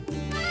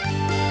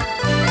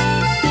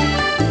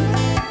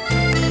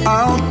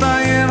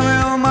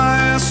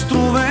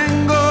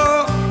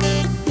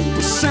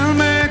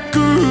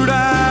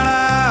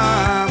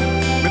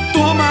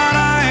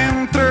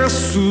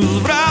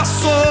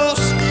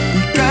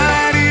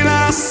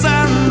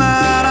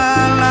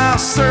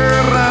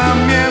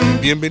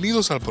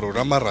Bienvenidos al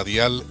programa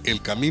radial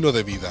El Camino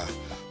de Vida,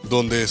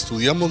 donde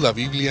estudiamos la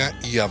Biblia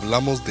y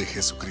hablamos de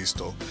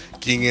Jesucristo,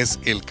 quien es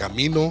el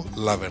camino,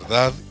 la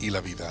verdad y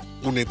la vida.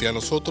 Únete a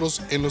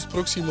nosotros en los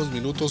próximos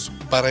minutos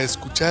para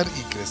escuchar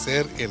y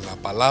crecer en la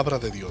palabra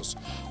de Dios.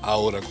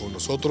 Ahora con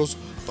nosotros,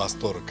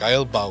 Pastor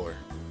Kyle Bauer.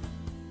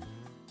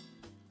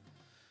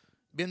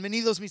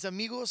 Bienvenidos mis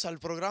amigos al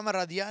programa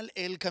radial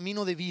El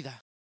Camino de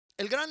Vida.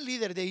 El gran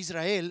líder de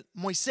Israel,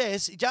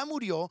 Moisés, ya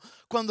murió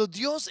cuando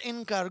Dios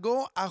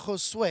encargó a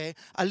Josué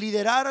a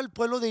liderar al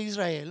pueblo de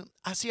Israel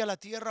hacia la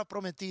tierra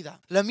prometida.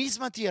 La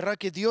misma tierra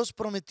que Dios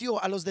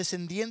prometió a los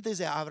descendientes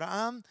de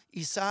Abraham,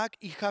 Isaac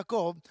y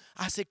Jacob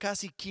hace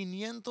casi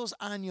 500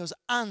 años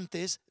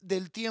antes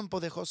del tiempo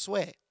de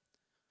Josué.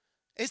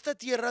 Esta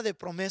tierra de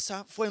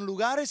promesa fue un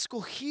lugar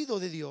escogido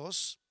de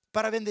Dios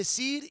para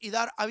bendecir y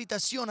dar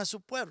habitación a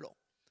su pueblo.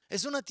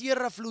 Es una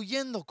tierra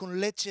fluyendo con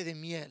leche de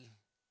miel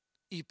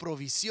y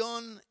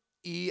provisión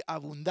y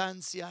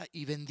abundancia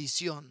y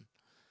bendición.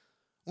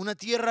 Una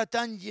tierra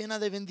tan llena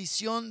de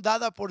bendición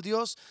dada por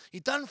Dios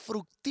y tan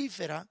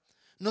fructífera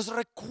nos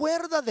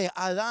recuerda de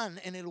Adán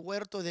en el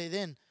huerto de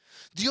Edén.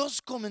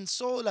 Dios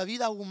comenzó la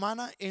vida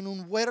humana en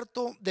un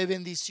huerto de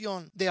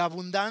bendición, de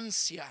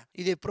abundancia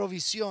y de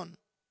provisión,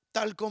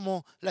 tal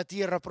como la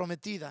tierra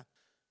prometida.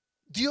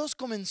 Dios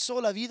comenzó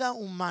la vida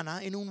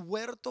humana en un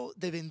huerto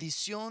de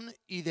bendición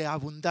y de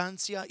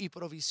abundancia y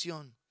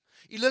provisión.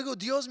 Y luego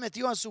Dios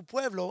metió a su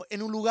pueblo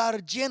en un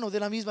lugar lleno de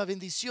la misma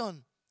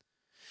bendición.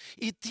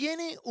 Y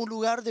tiene un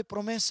lugar de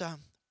promesa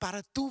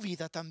para tu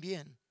vida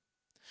también.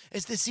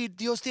 Es decir,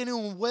 Dios tiene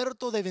un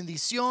huerto de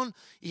bendición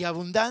y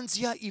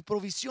abundancia y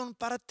provisión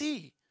para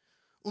ti.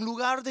 Un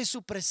lugar de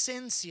su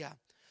presencia,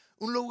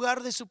 un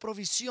lugar de su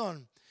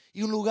provisión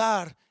y un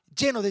lugar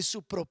lleno de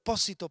su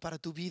propósito para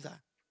tu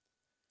vida.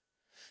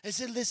 Es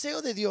el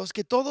deseo de Dios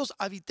que todos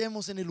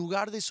habitemos en el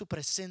lugar de su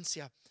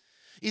presencia.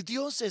 Y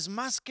Dios es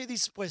más que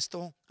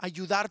dispuesto a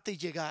ayudarte a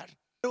llegar.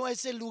 Pero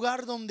es el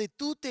lugar donde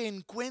tú te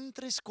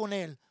encuentres con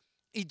Él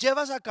y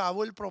llevas a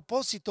cabo el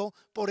propósito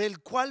por el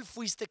cual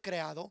fuiste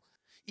creado.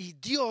 Y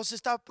Dios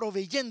está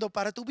proveyendo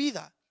para tu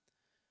vida.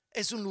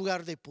 Es un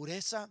lugar de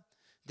pureza,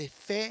 de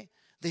fe,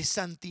 de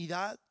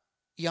santidad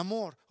y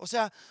amor.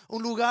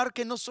 Un lugar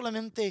que no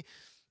solamente,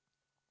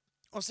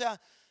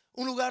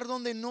 un lugar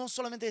donde no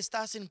solamente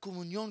estás en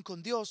comunión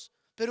con Dios,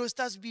 pero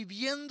estás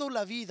viviendo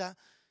la vida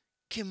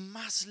que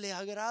más le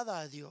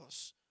agrada a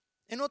Dios.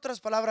 En otras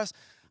palabras,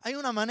 hay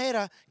una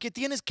manera que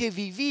tienes que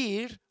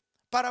vivir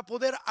para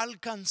poder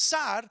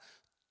alcanzar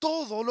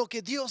todo lo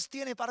que Dios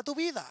tiene para tu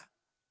vida.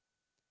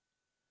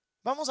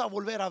 Vamos a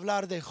volver a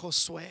hablar de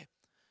Josué.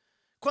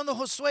 Cuando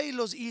Josué y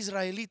los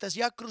israelitas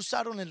ya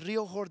cruzaron el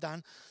río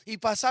Jordán y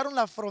pasaron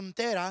la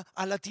frontera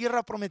a la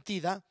tierra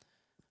prometida,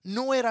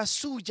 no era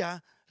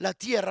suya la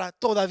tierra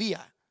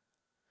todavía.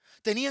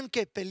 Tenían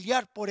que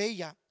pelear por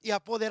ella y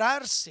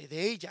apoderarse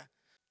de ella.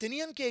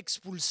 Tenían que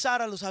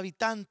expulsar a los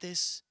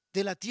habitantes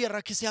de la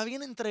tierra que se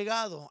habían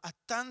entregado a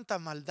tanta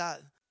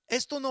maldad.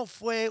 Esto no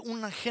fue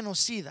una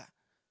genocida,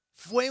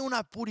 fue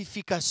una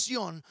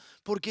purificación,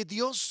 porque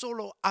Dios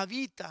solo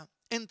habita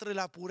entre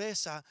la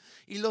pureza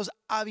y los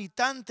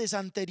habitantes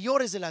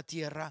anteriores de la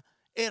tierra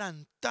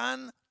eran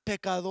tan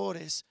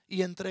pecadores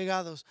y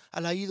entregados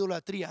a la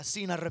idolatría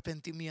sin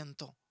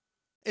arrepentimiento.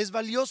 Es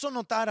valioso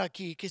notar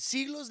aquí que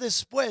siglos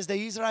después de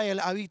Israel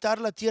habitar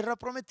la tierra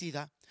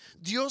prometida,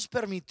 Dios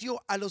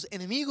permitió a los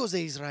enemigos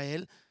de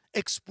Israel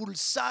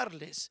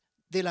expulsarles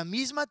de la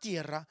misma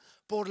tierra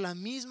por la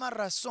misma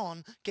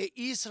razón que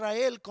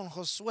Israel con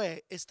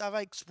Josué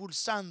estaba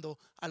expulsando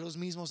a los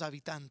mismos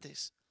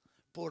habitantes,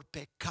 por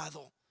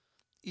pecado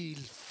y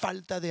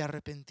falta de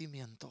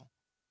arrepentimiento.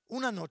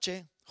 Una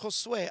noche,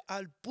 Josué,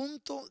 al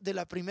punto de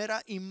la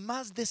primera y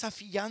más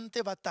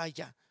desafiante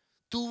batalla,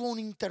 tuvo un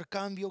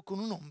intercambio con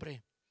un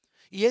hombre.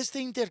 Y este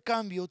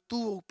intercambio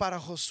tuvo para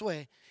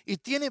Josué y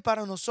tiene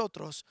para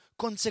nosotros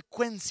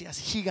consecuencias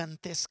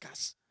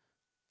gigantescas.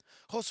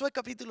 Josué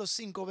capítulo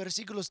 5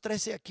 versículos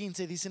 13 a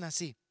 15 dicen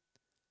así: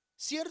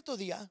 Cierto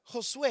día,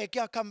 Josué, que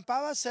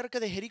acampaba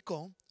cerca de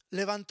Jericó,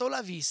 levantó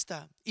la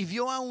vista y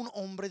vio a un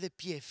hombre de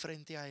pie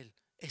frente a él,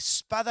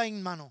 espada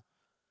en mano.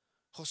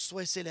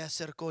 Josué se le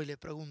acercó y le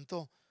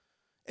preguntó: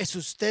 ¿Es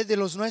usted de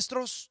los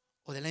nuestros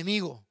o del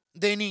enemigo?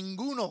 De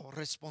ninguno,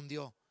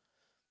 respondió.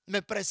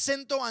 Me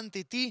presento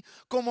ante ti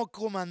como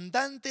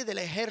comandante del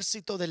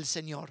ejército del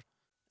Señor.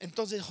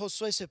 Entonces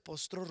Josué se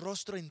postró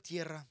rostro en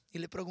tierra y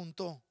le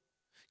preguntó: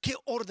 ¿Qué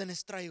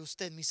órdenes trae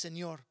usted, mi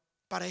señor,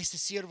 para ese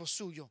siervo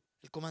suyo?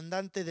 El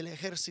comandante del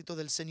ejército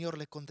del Señor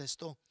le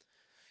contestó: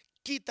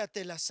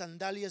 Quítate las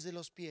sandalias de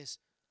los pies,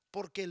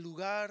 porque el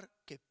lugar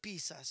que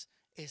pisas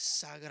es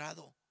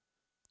sagrado.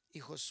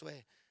 Y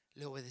Josué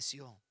le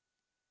obedeció.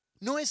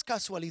 No es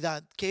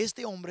casualidad que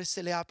este hombre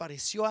se le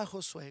apareció a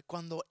Josué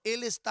cuando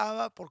él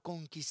estaba por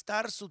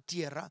conquistar su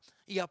tierra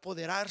y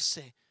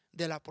apoderarse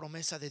de la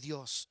promesa de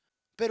Dios.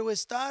 Pero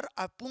estar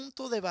a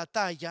punto de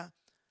batalla,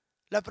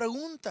 la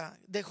pregunta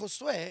de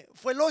Josué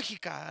fue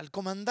lógica al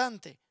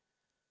comandante: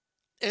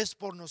 ¿es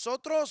por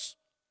nosotros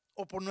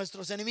o por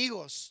nuestros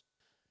enemigos?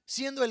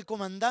 siendo el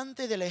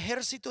comandante del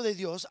ejército de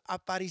Dios,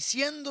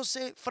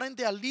 apareciéndose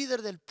frente al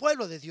líder del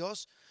pueblo de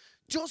Dios,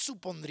 yo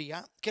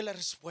supondría que la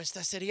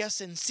respuesta sería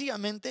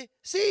sencillamente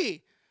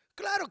sí,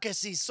 claro que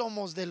sí,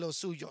 somos de los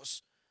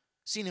suyos.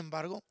 Sin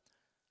embargo,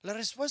 la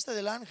respuesta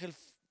del ángel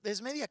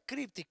es media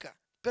críptica,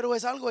 pero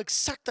es algo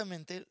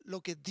exactamente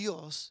lo que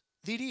Dios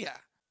diría.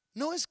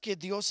 No es que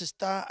Dios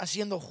está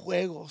haciendo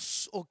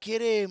juegos o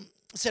quiere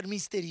ser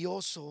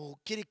misterioso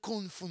o quiere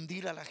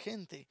confundir a la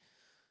gente,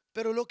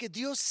 pero lo que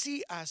Dios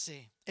sí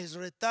hace es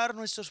retar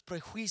nuestros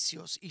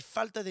prejuicios y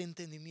falta de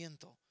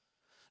entendimiento.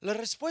 La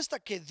respuesta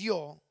que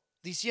dio,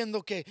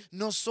 diciendo que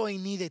no soy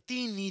ni de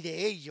ti ni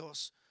de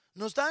ellos,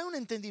 nos da un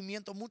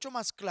entendimiento mucho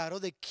más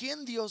claro de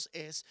quién Dios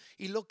es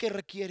y lo que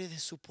requiere de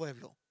su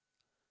pueblo.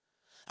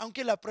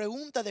 Aunque la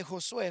pregunta de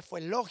Josué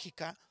fue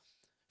lógica,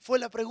 fue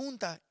la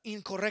pregunta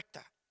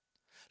incorrecta.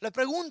 La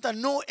pregunta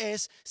no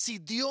es si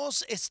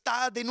Dios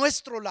está de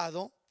nuestro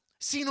lado,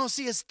 sino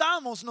si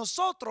estamos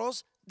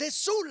nosotros de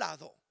su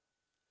lado.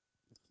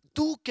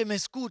 Tú que me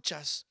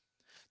escuchas,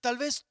 tal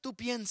vez tú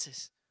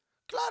pienses,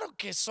 claro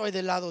que soy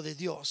del lado de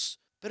Dios,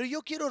 pero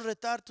yo quiero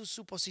retar tus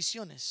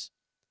suposiciones.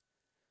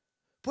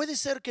 Puede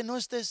ser que no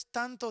estés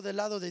tanto del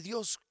lado de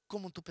Dios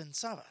como tú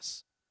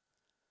pensabas.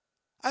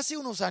 Hace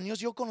unos años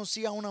yo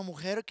conocí a una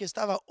mujer que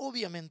estaba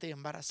obviamente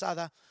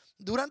embarazada.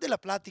 Durante la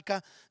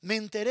plática me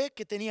enteré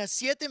que tenía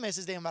 7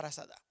 meses de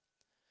embarazada.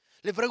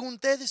 Le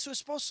pregunté de su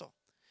esposo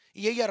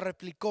y ella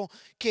replicó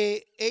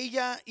que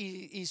ella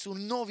y su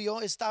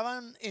novio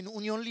estaban en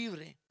unión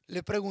libre.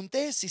 Le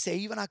pregunté si se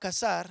iban a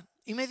casar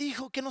y me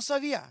dijo que no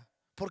sabía,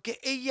 porque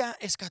ella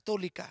es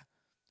católica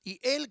y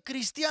él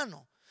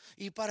cristiano,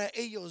 y para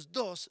ellos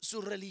dos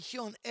su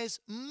religión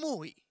es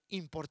muy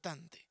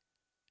importante.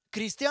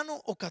 Cristiano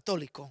o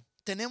católico,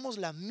 tenemos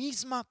la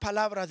misma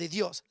palabra de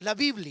Dios, la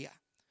Biblia,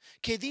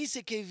 que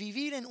dice que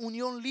vivir en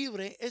unión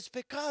libre es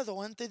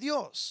pecado ante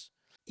Dios.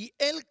 Y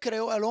Él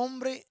creó al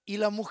hombre y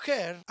la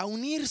mujer a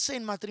unirse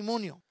en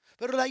matrimonio.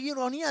 Pero la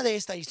ironía de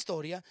esta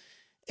historia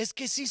es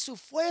que si su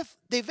fe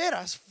de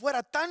veras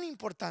fuera tan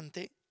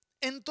importante,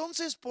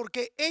 entonces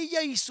porque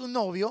ella y su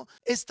novio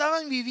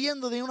estaban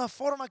viviendo de una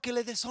forma que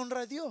le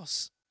deshonra a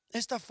Dios.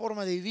 Esta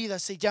forma de vida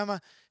se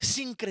llama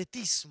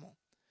sincretismo.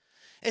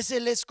 Es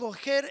el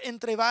escoger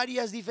entre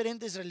varias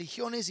diferentes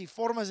religiones y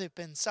formas de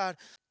pensar,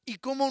 y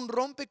como un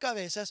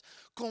rompecabezas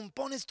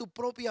compones tu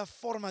propia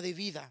forma de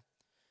vida.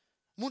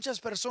 Muchas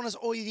personas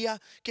hoy día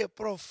que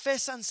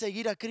profesan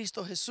seguir a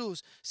Cristo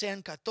Jesús,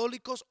 sean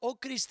católicos o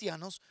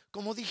cristianos,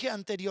 como dije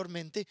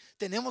anteriormente,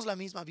 tenemos la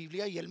misma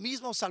Biblia y el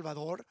mismo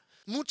Salvador.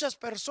 Muchas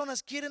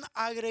personas quieren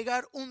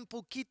agregar un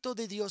poquito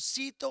de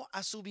Diosito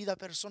a su vida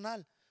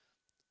personal.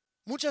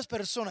 Muchas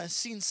personas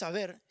sin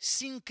saber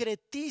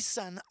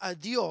sincretizan a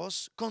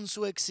Dios con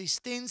su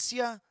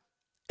existencia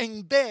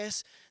en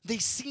vez de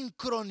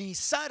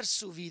sincronizar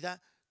su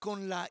vida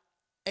con la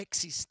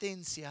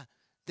existencia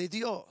de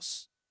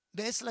Dios.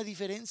 ¿Ves la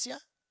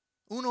diferencia?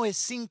 Uno es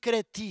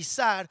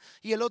sincretizar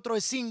y el otro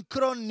es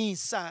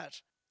sincronizar,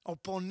 o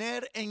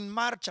poner en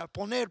marcha,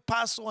 poner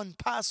paso en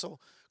paso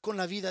con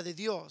la vida de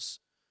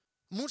Dios.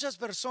 Muchas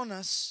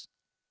personas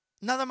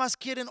nada más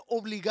quieren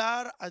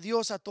obligar a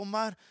Dios a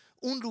tomar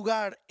un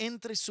lugar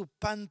entre su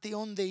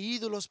panteón de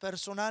ídolos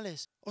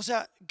personales. O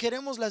sea,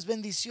 queremos las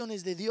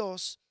bendiciones de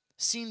Dios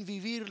sin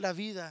vivir la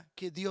vida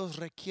que Dios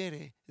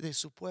requiere de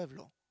su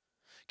pueblo.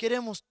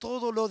 Queremos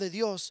todo lo de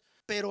Dios,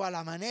 pero a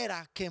la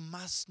manera que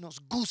más nos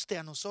guste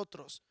a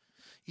nosotros.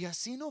 Y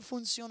así no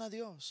funciona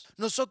Dios.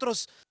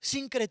 Nosotros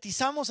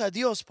sincretizamos a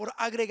Dios por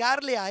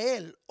agregarle a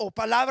Él o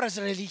palabras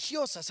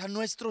religiosas a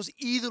nuestros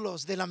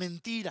ídolos de la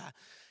mentira.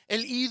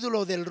 El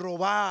ídolo del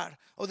robar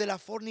o de la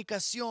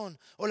fornicación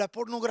o la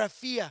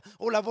pornografía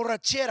o la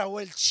borrachera o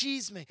el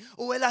chisme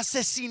o el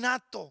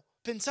asesinato.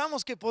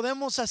 Pensamos que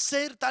podemos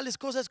hacer tales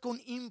cosas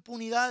con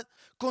impunidad,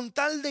 con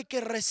tal de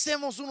que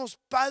recemos unos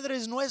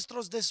padres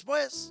nuestros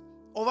después,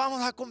 o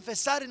vamos a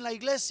confesar en la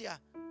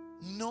iglesia.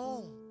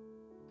 No.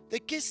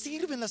 ¿De qué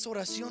sirven las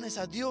oraciones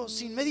a Dios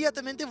si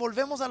inmediatamente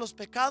volvemos a los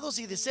pecados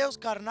y deseos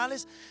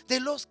carnales de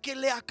los que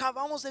le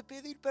acabamos de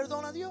pedir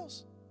perdón a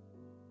Dios?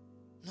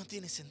 No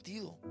tiene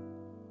sentido.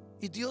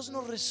 Y Dios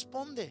no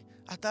responde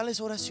a tales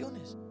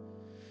oraciones.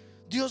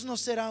 Dios no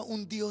será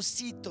un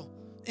Diosito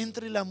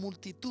entre la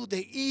multitud de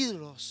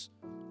ídolos.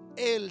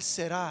 Él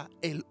será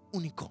el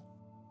único.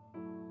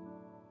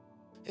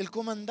 El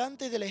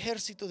comandante del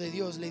ejército de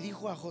Dios le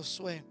dijo a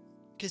Josué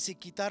que se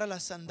quitara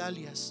las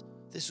sandalias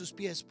de sus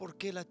pies,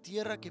 porque la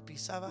tierra que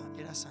pisaba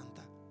era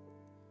santa.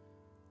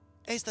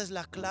 Esta es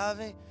la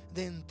clave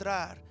de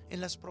entrar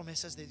en las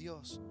promesas de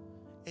Dios.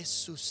 Es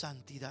su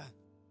santidad.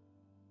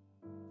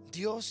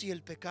 Dios y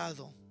el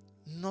pecado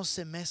no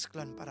se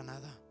mezclan para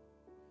nada.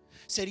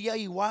 Sería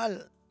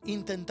igual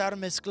intentar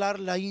mezclar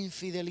la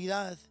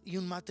infidelidad y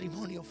un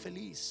matrimonio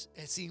feliz.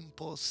 Es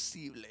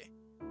imposible.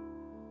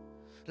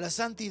 La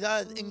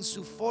santidad en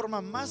su forma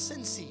más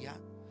sencilla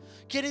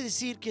quiere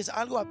decir que es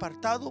algo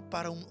apartado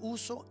para un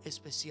uso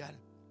especial.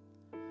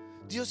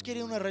 Dios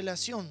quiere una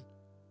relación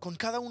con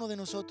cada uno de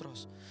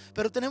nosotros,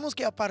 pero tenemos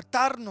que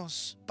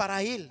apartarnos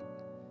para Él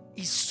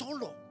y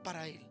solo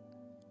para Él.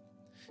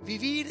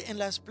 Vivir en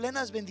las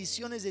plenas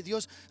bendiciones de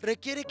Dios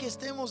requiere que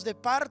estemos de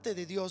parte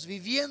de Dios,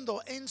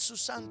 viviendo en su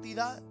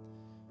santidad.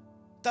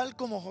 Tal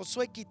como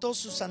Josué quitó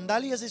sus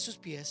sandalias de sus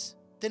pies,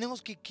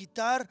 tenemos que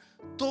quitar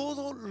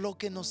todo lo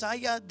que nos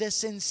haya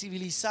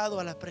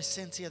desensibilizado a la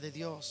presencia de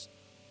Dios.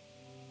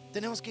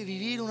 Tenemos que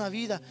vivir una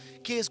vida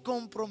que es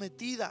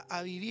comprometida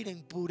a vivir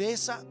en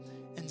pureza,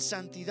 en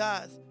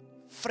santidad,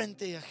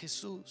 frente a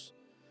Jesús.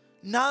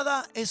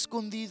 Nada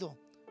escondido,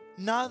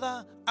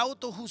 nada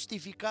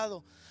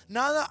autojustificado,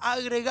 nada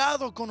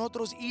agregado con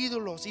otros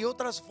ídolos y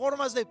otras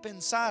formas de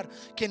pensar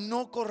que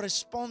no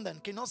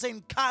correspondan, que no se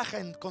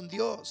encajan con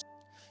Dios,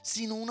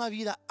 sino una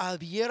vida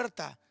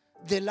abierta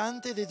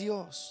delante de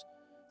Dios,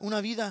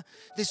 una vida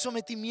de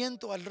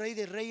sometimiento al Rey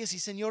de Reyes y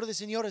Señor de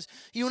Señores,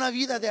 y una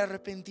vida de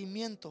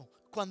arrepentimiento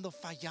cuando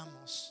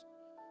fallamos.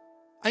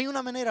 Hay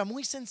una manera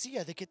muy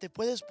sencilla de que te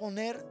puedes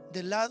poner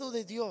del lado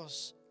de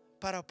Dios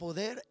para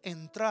poder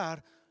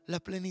entrar la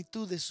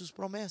plenitud de sus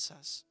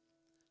promesas.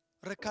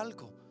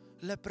 Recalco,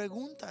 la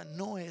pregunta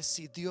no es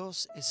si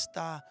Dios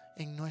está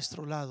en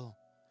nuestro lado,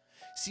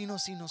 sino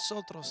si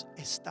nosotros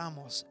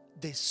estamos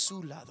de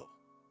su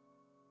lado.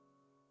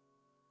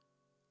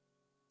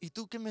 Y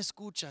tú que me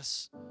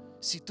escuchas,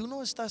 si tú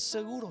no estás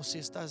seguro si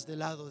estás del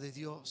lado de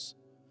Dios,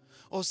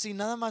 o si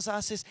nada más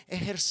haces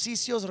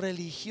ejercicios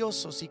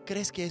religiosos y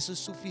crees que eso es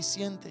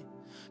suficiente,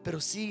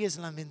 pero sigues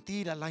la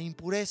mentira, la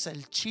impureza,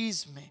 el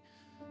chisme,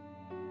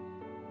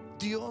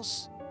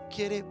 Dios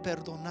quiere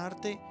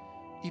perdonarte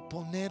y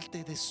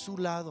ponerte de su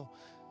lado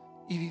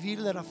y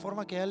vivir de la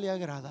forma que a Él le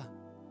agrada.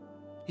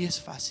 Y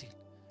es fácil.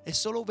 Es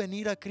solo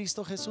venir a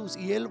Cristo Jesús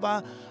y Él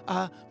va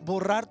a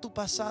borrar tu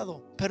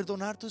pasado,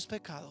 perdonar tus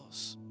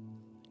pecados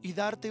y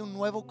darte un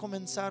nuevo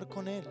comenzar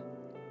con Él.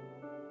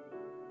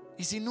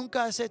 Y si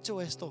nunca has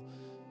hecho esto,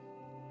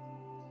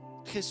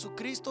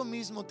 Jesucristo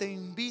mismo te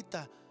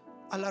invita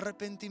al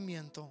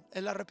arrepentimiento.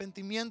 El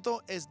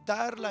arrepentimiento es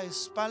dar la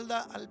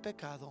espalda al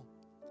pecado.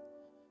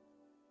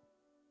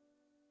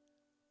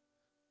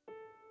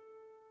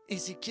 Y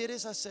si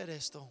quieres hacer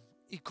esto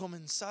y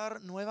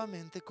comenzar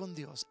nuevamente con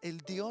Dios, el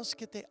Dios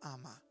que te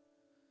ama,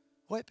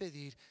 voy a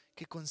pedir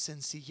que con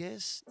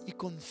sencillez y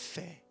con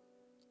fe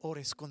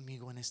ores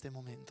conmigo en este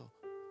momento.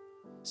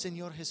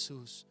 Señor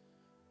Jesús,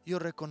 yo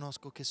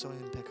reconozco que soy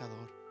un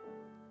pecador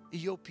y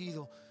yo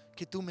pido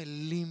que tú me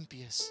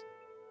limpies.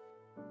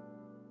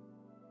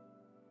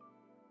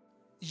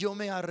 Yo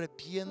me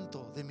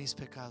arrepiento de mis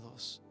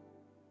pecados.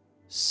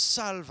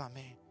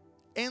 Sálvame,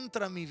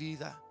 entra a mi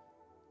vida,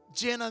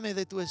 lléname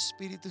de tu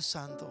Espíritu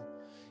Santo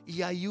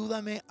y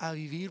ayúdame a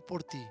vivir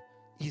por ti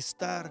y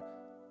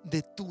estar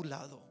de tu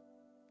lado.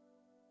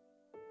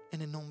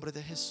 En el nombre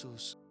de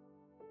Jesús.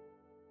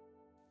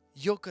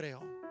 Yo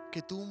creo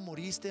que tú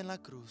moriste en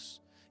la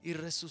cruz y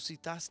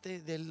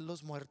resucitaste de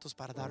los muertos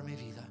para darme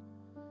vida.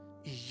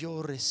 Y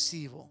yo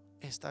recibo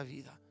esta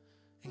vida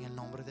en el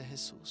nombre de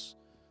Jesús.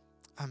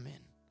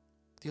 Amén.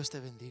 Dios te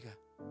bendiga.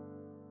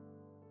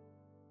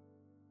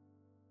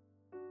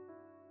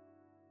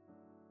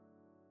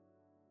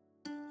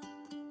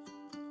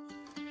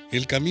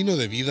 El Camino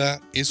de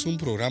Vida es un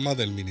programa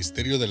del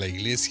Ministerio de la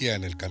Iglesia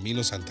en el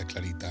Camino Santa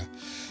Clarita.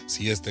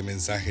 Si este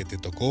mensaje te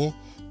tocó,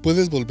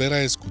 puedes volver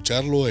a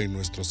escucharlo en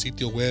nuestro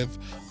sitio web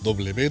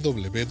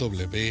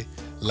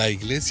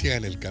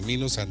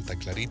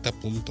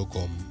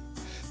www.laiglesiaenelcaminosantaclarita.com.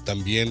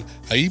 También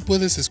ahí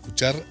puedes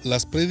escuchar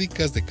las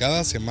prédicas de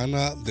cada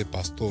semana de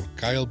Pastor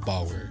Kyle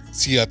Bauer.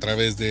 Si a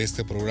través de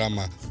este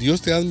programa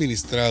Dios te ha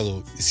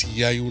administrado y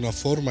si hay una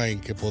forma en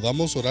que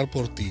podamos orar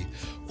por ti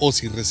o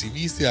si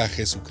recibiste a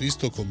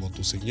Jesucristo como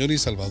tu Señor y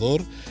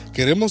Salvador,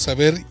 queremos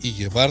saber y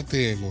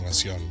llevarte en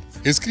oración.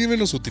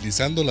 Escríbenos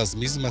utilizando las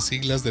mismas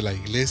siglas de la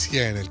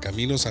Iglesia en el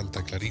Camino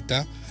Santa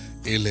Clarita,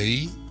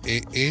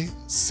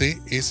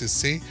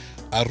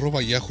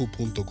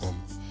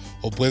 lieecsc@yahoo.com.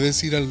 O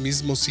puedes ir al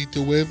mismo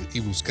sitio web y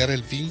buscar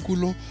el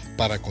vínculo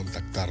para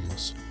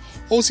contactarnos.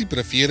 O si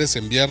prefieres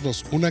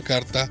enviarnos una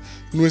carta,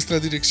 nuestra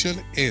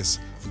dirección es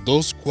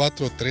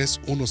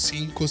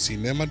 24315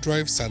 Cinema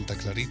Drive, Santa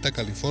Clarita,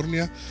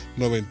 California,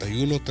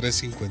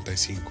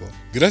 91355.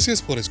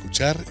 Gracias por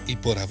escuchar y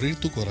por abrir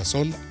tu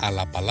corazón a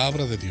la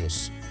palabra de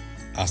Dios.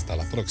 Hasta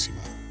la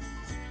próxima.